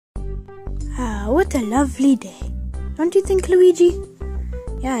Ah, what a lovely day. Don't you think, Luigi?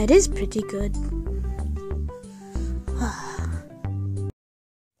 Yeah, it is pretty good.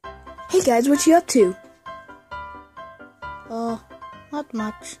 Hey guys, what you up to? Not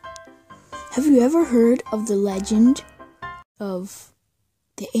much. Have you ever heard of the legend of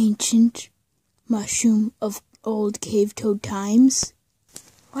the ancient mushroom of old cave toad times?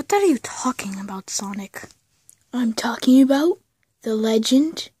 What are you talking about, Sonic? I'm talking about the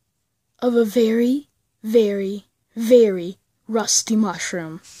legend of a very, very, very rusty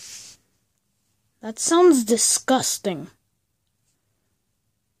mushroom. That sounds disgusting.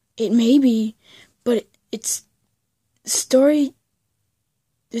 It may be, but it's the story,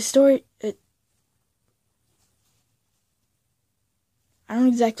 I don't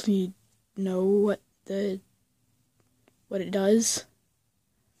exactly know what it does.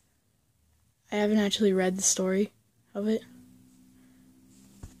 I haven't actually read the story of it.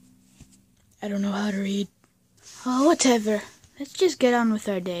 I don't know how to read. Oh, whatever. Let's just get on with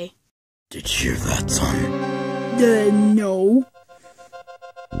our day. Did you hear that, son? No.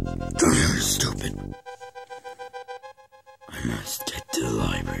 Don't hear stupid. I must get to the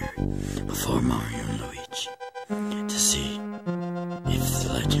library before Mario and Luigi to see if the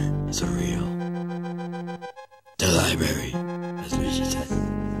legend is real. The library, as Luigi said.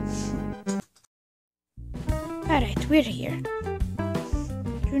 Alright, we're here.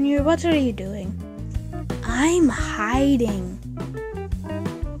 Junior, what are you doing? I'm hiding.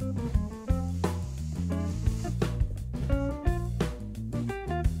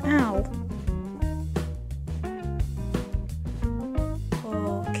 Ow.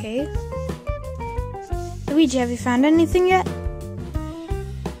 Okay. Luigi, have you found anything yet?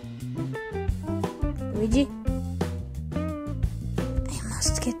 Luigi? I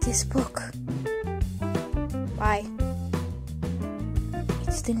must get this book. Why?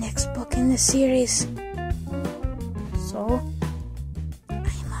 It's the next book in the series. So, I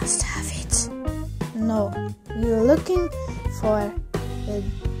must have it. No, you're looking for the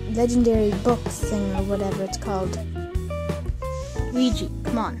legendary book thing or whatever it's called. Luigi,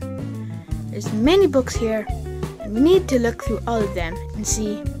 come on. There's many books here, and we need to look through all of them and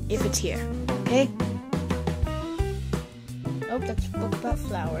see if it's here, okay? Oh, that's a book about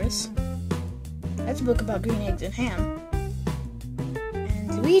flowers. That's a book about green eggs and ham.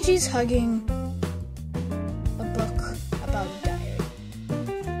 And Luigi's hugging a book about a diary.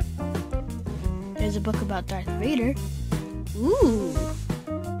 There's a book about Darth Vader. Ooh.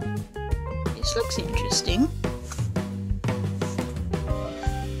 This looks interesting.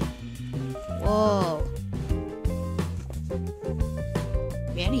 Whoa.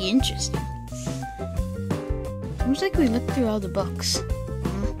 Very interesting. Seems like we looked through all the books.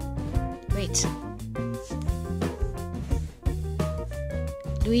 Wait.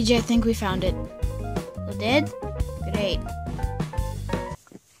 Luigi, I think we found it. You did? Great.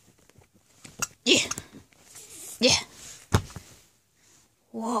 Yeah. Yeah.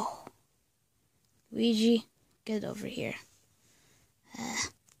 Whoa. Luigi, get over here.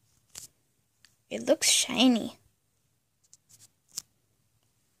 It looks shiny.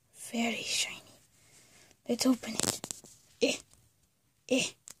 Very shiny. Let's open it.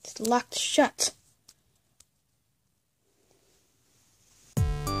 It's locked shut.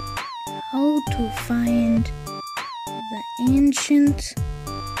 How to find the ancient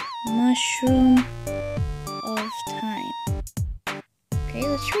mushroom of time. Okay,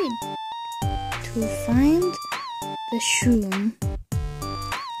 let's read. To find the shroom,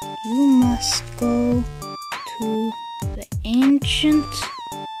 you must go to the ancient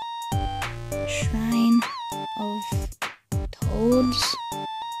shrine of toads.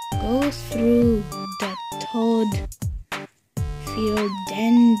 Go through the toad field,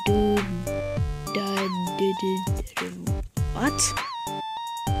 then do what?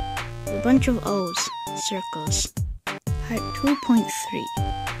 A bunch of O's, circles. Part 2.3.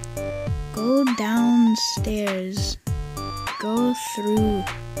 Go downstairs. Go through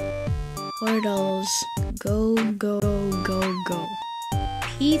portals. Go.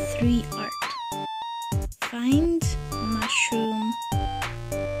 P3 art. Find mushroom.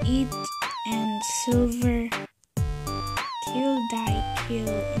 Eat and silver. Kill, die,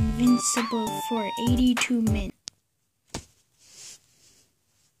 kill. Invincible for 82 minutes.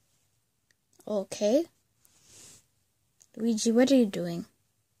 Okay. Luigi, what are you doing?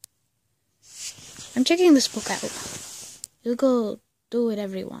 I'm checking this book out. You go do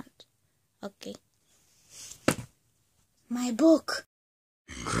whatever you want. Okay. My book.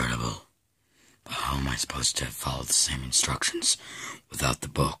 Incredible. But how am I supposed to follow the same instructions without the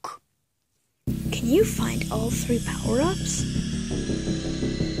book? Can you find all 3 power-ups?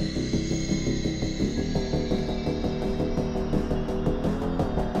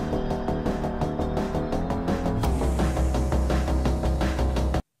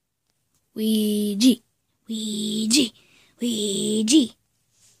 Luigi. Luigi. Luigi.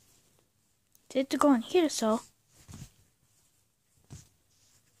 Did to go in here, so.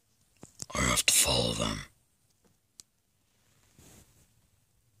 I have to follow them.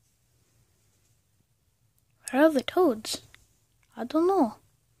 Where are the toads? I don't know.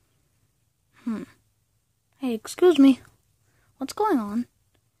 Hey, excuse me. What's going on?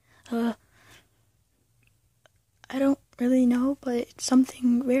 I don't really know, but it's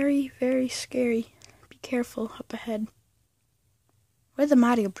something very, very scary. Be careful up ahead. We're the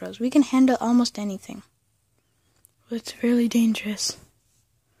Mario Bros. We can handle almost anything. But it's really dangerous.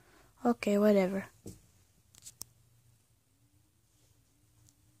 Okay, whatever.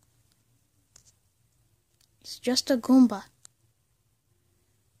 It's just a Goomba.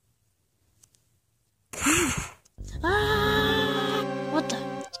 What the?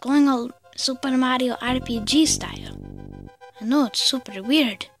 It's going all Super Mario RPG style. I know, it's super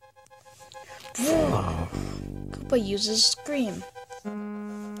weird. Koopa uses Scream.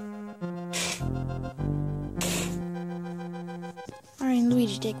 Mario and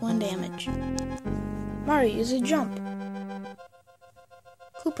Luigi take 1 damage. Mario uses Jump.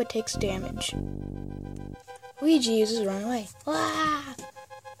 Koopa takes damage. Luigi uses Run Away. Ah!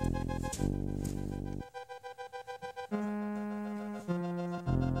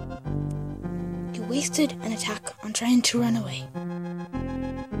 You wasted an attack on trying to run away.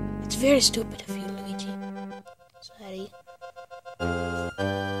 It's very stupid of you, Luigi. Sorry.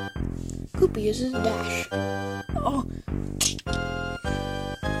 Koopa uses Dash. Oh!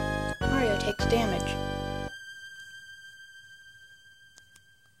 Mario takes damage.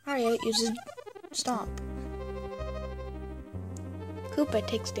 Mario uses Stomp. Koopa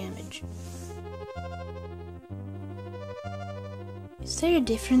takes damage. Is there a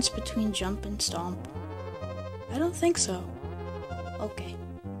difference between Jump and Stomp? I don't think so. Okay.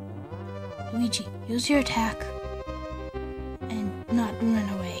 Luigi, use your attack. And not run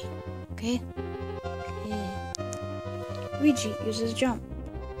away. Okay? Okay. Luigi uses Jump.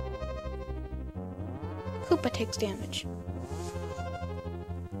 Koopa takes damage.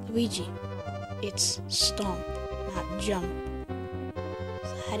 Luigi, it's Stomp, not Jump.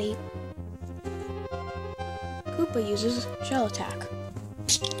 Sorry. Koopa uses Shell Attack.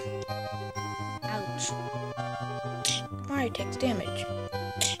 Ouch. Mario takes damage.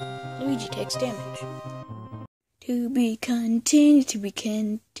 Luigi takes damage. To be continued, to be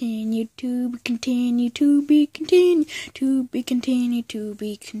continued, to be continued, to be continued, to be continued, to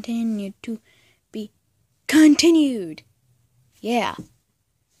be continued, to be continued. Yeah.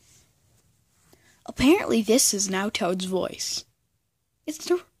 Apparently this is now Toad's voice. It's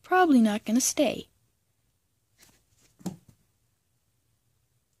probably not going to stay.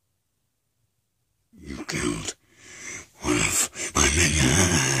 You killed one of my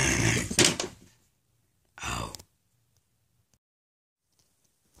minions. Ow.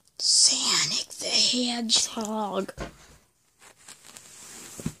 Sonic the Hedgehog.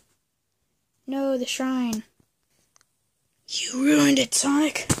 No, the shrine. You ruined it,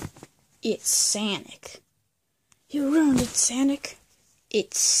 Sonic. It's Sonic. You ruined it, Sonic.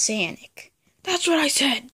 It's Sonic. That's what I said.